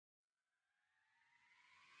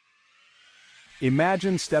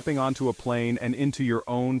Imagine stepping onto a plane and into your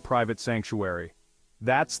own private sanctuary.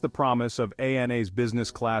 That's the promise of ANA's business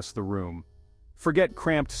class The Room. Forget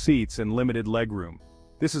cramped seats and limited legroom.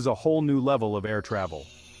 This is a whole new level of air travel.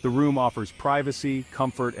 The Room offers privacy,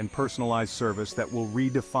 comfort, and personalized service that will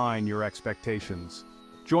redefine your expectations.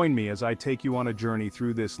 Join me as I take you on a journey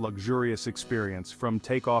through this luxurious experience from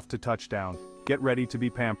takeoff to touchdown. Get ready to be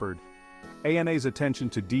pampered. ANA's attention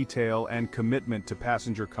to detail and commitment to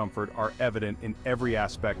passenger comfort are evident in every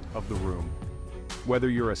aspect of the Room. Whether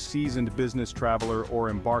you're a seasoned business traveler or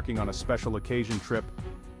embarking on a special occasion trip,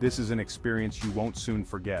 this is an experience you won't soon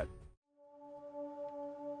forget.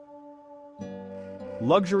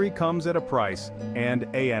 Luxury comes at a price, and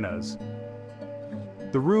ANA's.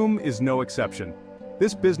 The Room is no exception.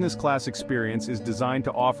 This business class experience is designed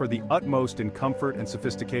to offer the utmost in comfort and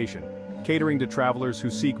sophistication, catering to travelers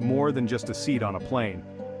who seek more than just a seat on a plane.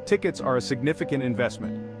 Tickets are a significant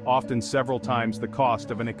investment, often several times the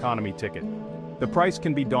cost of an economy ticket. The price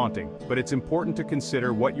can be daunting, but it's important to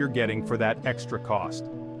consider what you're getting for that extra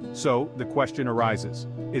cost. So, the question arises,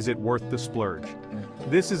 is it worth the splurge?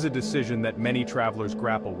 This is a decision that many travelers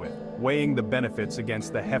grapple with, weighing the benefits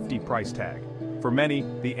against the hefty price tag. For many,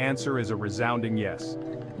 the answer is a resounding yes.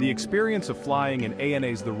 The experience of flying in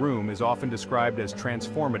ANA's The Room is often described as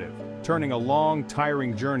transformative, turning a long,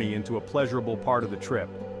 tiring journey into a pleasurable part of the trip.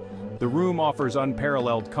 The Room offers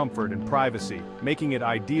unparalleled comfort and privacy, making it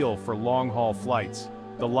ideal for long-haul flights.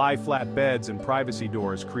 The lie-flat beds and privacy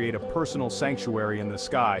doors create a personal sanctuary in the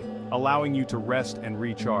sky, allowing you to rest and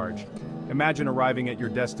recharge. Imagine arriving at your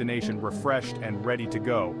destination refreshed and ready to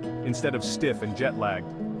go, instead of stiff and jet-lagged.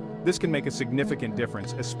 This can make a significant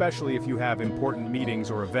difference, especially if you have important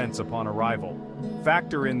meetings or events upon arrival.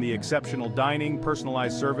 Factor in the exceptional dining,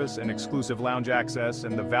 personalized service, and exclusive lounge access,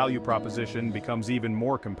 and the value proposition becomes even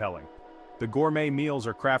more compelling. The gourmet meals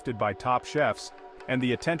are crafted by top chefs, and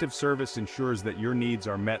the attentive service ensures that your needs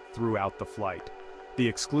are met throughout the flight. The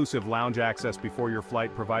exclusive lounge access before your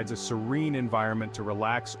flight provides a serene environment to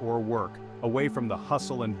relax or work, away from the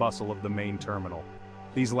hustle and bustle of the main terminal.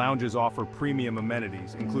 These lounges offer premium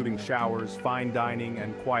amenities, including showers, fine dining,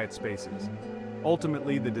 and quiet spaces.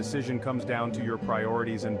 Ultimately, the decision comes down to your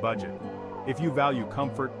priorities and budget. If you value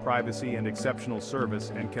comfort, privacy, and exceptional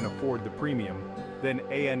service and can afford the premium, then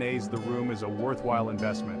ANA's The Room is a worthwhile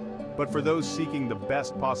investment. But for those seeking the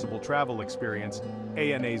best possible travel experience,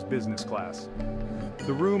 ANA's business class.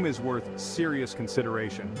 The Room is worth serious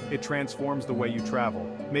consideration. It transforms the way you travel,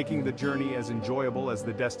 making the journey as enjoyable as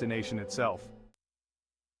the destination itself.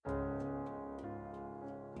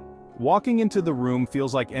 Walking into the Room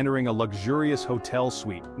feels like entering a luxurious hotel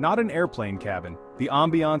suite, not an airplane cabin. The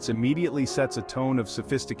ambiance immediately sets a tone of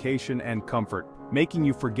sophistication and comfort, making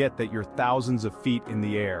you forget that you're thousands of feet in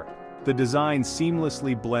the air. The design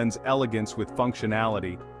seamlessly blends elegance with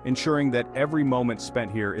functionality, ensuring that every moment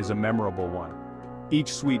spent here is a memorable one.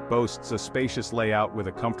 Each suite boasts a spacious layout with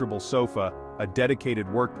a comfortable sofa, a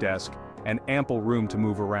dedicated work desk, and ample room to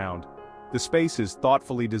move around. The space is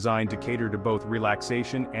thoughtfully designed to cater to both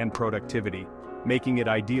relaxation and productivity, making it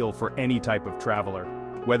ideal for any type of traveler.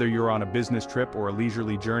 Whether you're on a business trip or a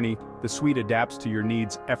leisurely journey, the suite adapts to your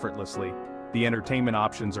needs effortlessly. The entertainment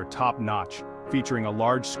options are top-notch, featuring a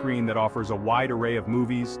large screen that offers a wide array of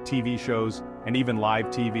movies, TV shows, and even live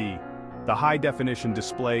TV. The high-definition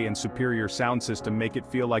display and superior sound system make it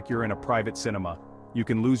feel like you're in a private cinema. You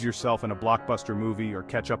can lose yourself in a blockbuster movie or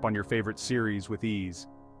catch up on your favorite series with ease.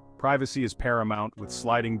 Privacy is paramount, with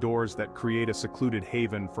sliding doors that create a secluded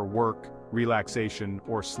haven for work, relaxation,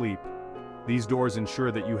 or sleep. These doors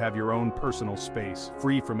ensure that you have your own personal space,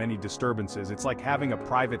 free from any disturbances. It's like having a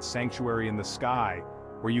private sanctuary in the sky,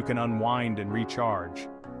 where you can unwind and recharge.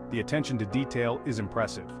 The attention to detail is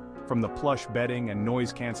impressive. From the plush bedding and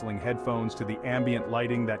noise-canceling headphones to the ambient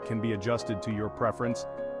lighting that can be adjusted to your preference,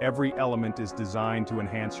 every element is designed to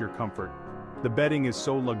enhance your comfort. The bedding is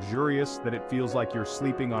so luxurious that it feels like you're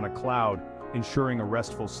sleeping on a cloud, ensuring a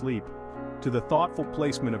restful sleep. To the thoughtful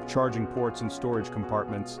placement of charging ports and storage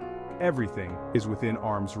compartments, everything is within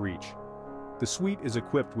arm's reach. The suite is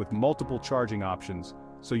equipped with multiple charging options,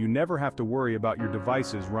 so you never have to worry about your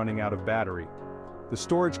devices running out of battery. The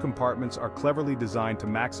storage compartments are cleverly designed to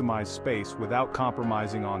maximize space without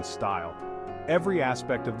compromising on style. Every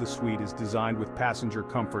aspect of the suite is designed with passenger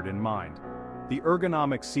comfort in mind. The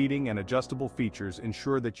ergonomic seating and adjustable features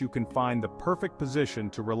ensure that you can find the perfect position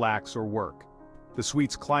to relax or work. The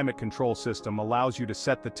suite's climate control system allows you to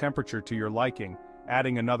set the temperature to your liking,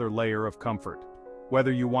 adding another layer of comfort.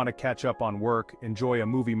 Whether you want to catch up on work, enjoy a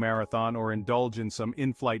movie marathon, or indulge in some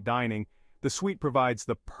in-flight dining, the suite provides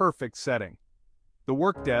the perfect setting. The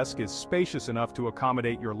work desk is spacious enough to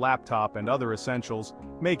accommodate your laptop and other essentials,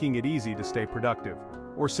 making it easy to stay productive.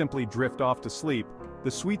 Or simply drift off to sleep. The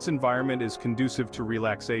suite's environment is conducive to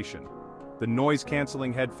relaxation. The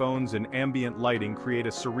noise-canceling headphones and ambient lighting create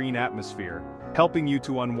a serene atmosphere, helping you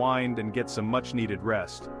to unwind and get some much-needed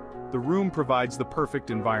rest. The room provides the perfect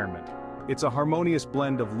environment. It's a harmonious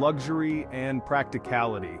blend of luxury and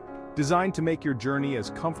practicality, designed to make your journey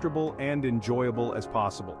as comfortable and enjoyable as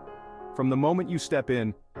possible. From the moment you step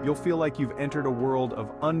in, you'll feel like you've entered a world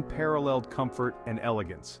of unparalleled comfort and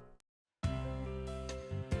elegance.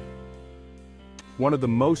 One of the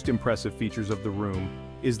most impressive features of the room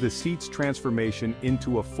is the seat's transformation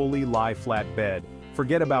into a fully lie-flat bed.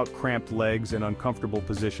 Forget about cramped legs and uncomfortable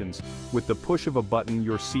positions. With the push of a button,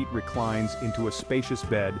 your seat reclines into a spacious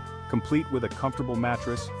bed, complete with a comfortable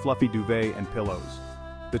mattress, fluffy duvet, and pillows.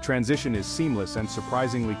 The transition is seamless and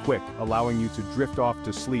surprisingly quick, allowing you to drift off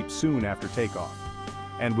to sleep soon after takeoff.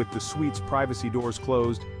 And with the suite's privacy doors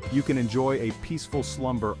closed, you can enjoy a peaceful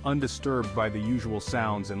slumber undisturbed by the usual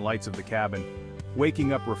sounds and lights of the cabin.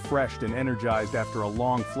 Waking up refreshed and energized after a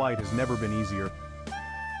long flight has never been easier.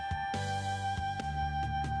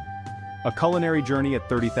 A culinary journey at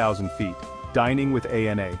 30,000 feet. Dining with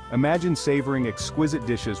ANA. Imagine savoring exquisite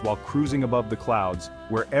dishes while cruising above the clouds,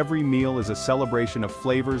 where every meal is a celebration of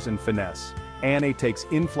flavors and finesse. ANA takes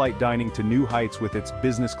in-flight dining to new heights with its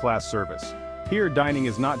business-class service. Here, dining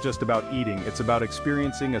is not just about eating, it's about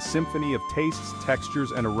experiencing a symphony of tastes,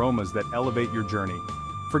 textures, and aromas that elevate your journey.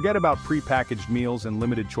 Forget about pre-packaged meals and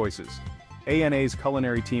limited choices. ANA's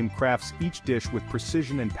culinary team crafts each dish with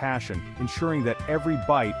precision and passion, ensuring that every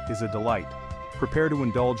bite is a delight. Prepare to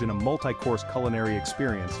indulge in a multi-course culinary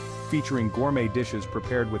experience, featuring gourmet dishes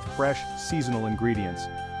prepared with fresh, seasonal ingredients.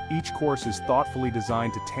 Each course is thoughtfully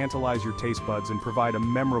designed to tantalize your taste buds and provide a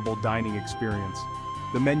memorable dining experience.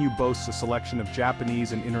 The menu boasts a selection of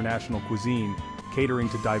Japanese and international cuisine, catering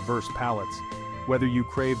to diverse palates. Whether you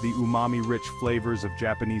crave the umami-rich flavors of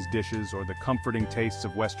Japanese dishes or the comforting tastes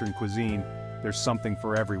of Western cuisine, there's something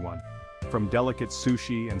for everyone. From delicate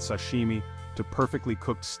sushi and sashimi to perfectly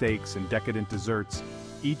cooked steaks and decadent desserts,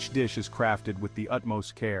 each dish is crafted with the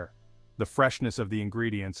utmost care. The freshness of the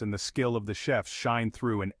ingredients and the skill of the chefs shine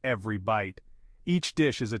through in every bite. Each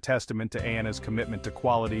dish is a testament to ANA's commitment to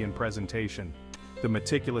quality and presentation. The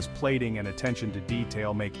meticulous plating and attention to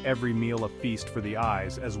detail make every meal a feast for the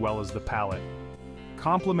eyes as well as the palate.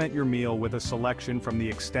 Complement your meal with a selection from the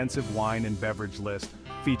extensive wine and beverage list,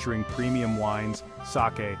 featuring premium wines,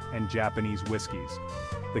 sake, and Japanese whiskeys.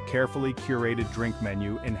 The carefully curated drink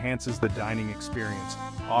menu enhances the dining experience,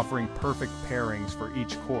 offering perfect pairings for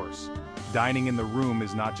each course. Dining in the room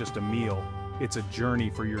is not just a meal, it's a journey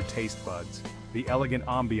for your taste buds. The elegant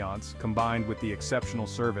ambiance, combined with the exceptional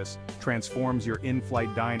service, transforms your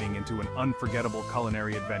in-flight dining into an unforgettable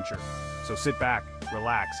culinary adventure. So sit back,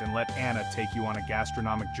 relax, and let ANA take you on a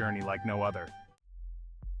gastronomic journey like no other.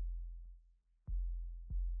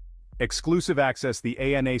 Exclusive access: the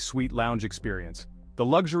ANA Suite Lounge experience. The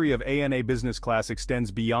luxury of ANA Business Class extends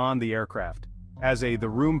beyond the aircraft. As the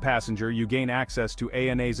room passenger, you gain access to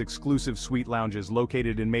ANA's exclusive suite lounges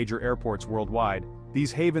located in major airports worldwide.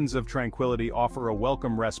 These havens of tranquility offer a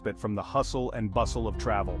welcome respite from the hustle and bustle of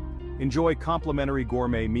travel. Enjoy complimentary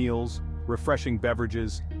gourmet meals, refreshing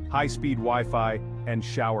beverages, high-speed Wi-Fi, and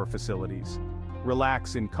shower facilities.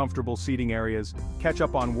 Relax in comfortable seating areas, catch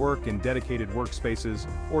up on work in dedicated workspaces,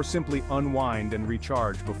 or simply unwind and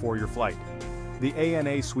recharge before your flight. The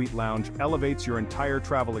ANA Suite Lounge elevates your entire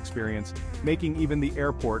travel experience, making even the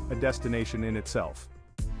airport a destination in itself.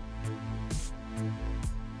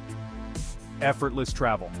 Effortless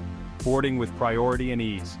travel. Boarding with priority and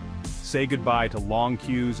ease. Say goodbye to long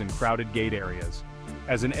queues and crowded gate areas.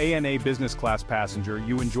 As an ANA business class passenger,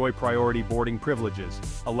 you enjoy priority boarding privileges,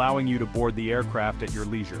 allowing you to board the aircraft at your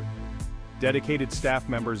leisure. Dedicated staff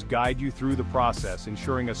members guide you through the process,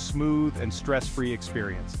 ensuring a smooth and stress-free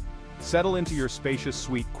experience. Settle into your spacious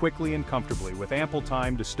suite quickly and comfortably, with ample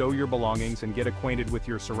time to stow your belongings and get acquainted with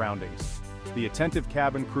your surroundings. The attentive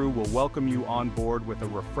cabin crew will welcome you on board with a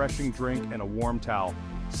refreshing drink and a warm towel,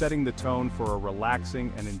 setting the tone for a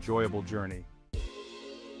relaxing and enjoyable journey.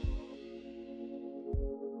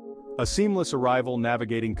 A seamless arrival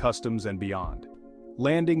navigating customs and beyond.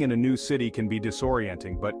 Landing in a new city can be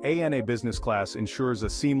disorienting, but ANA Business Class ensures a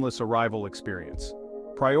seamless arrival experience.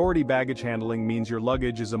 Priority baggage handling means your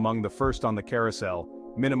luggage is among the first on the carousel,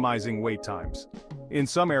 minimizing wait times. In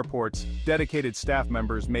some airports, dedicated staff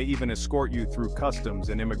members may even escort you through customs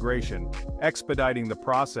and immigration, expediting the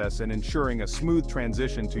process and ensuring a smooth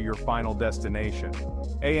transition to your final destination.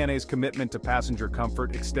 ANA's commitment to passenger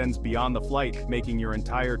comfort extends beyond the flight, making your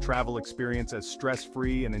entire travel experience as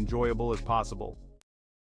stress-free and enjoyable as possible.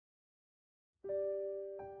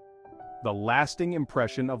 The lasting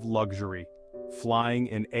impression of luxury, flying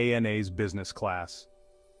in ANA's business class.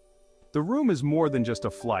 The room is more than just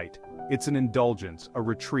a flight, it's an indulgence, a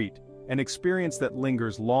retreat, an experience that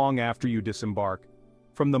lingers long after you disembark.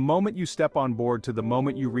 From the moment you step on board to the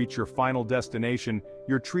moment you reach your final destination,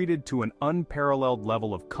 you're treated to an unparalleled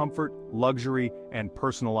level of comfort, luxury, and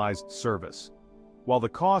personalized service. While the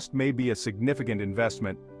cost may be a significant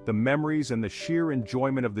investment, the memories and the sheer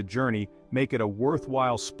enjoyment of the journey make it a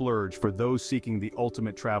worthwhile splurge for those seeking the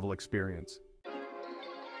ultimate travel experience.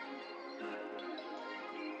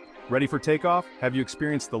 Ready for takeoff? Have you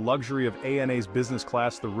experienced the luxury of ANA's business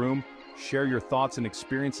class The Room? Share your thoughts and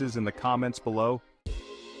experiences in the comments below.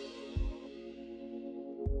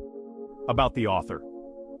 About the author.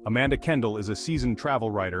 Amanda Kendall is a seasoned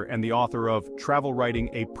travel writer and the author of Travel Writing: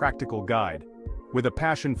 A Practical Guide. With a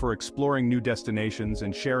passion for exploring new destinations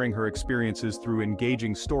and sharing her experiences through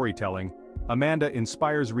engaging storytelling, Amanda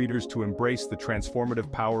inspires readers to embrace the transformative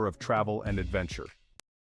power of travel and adventure.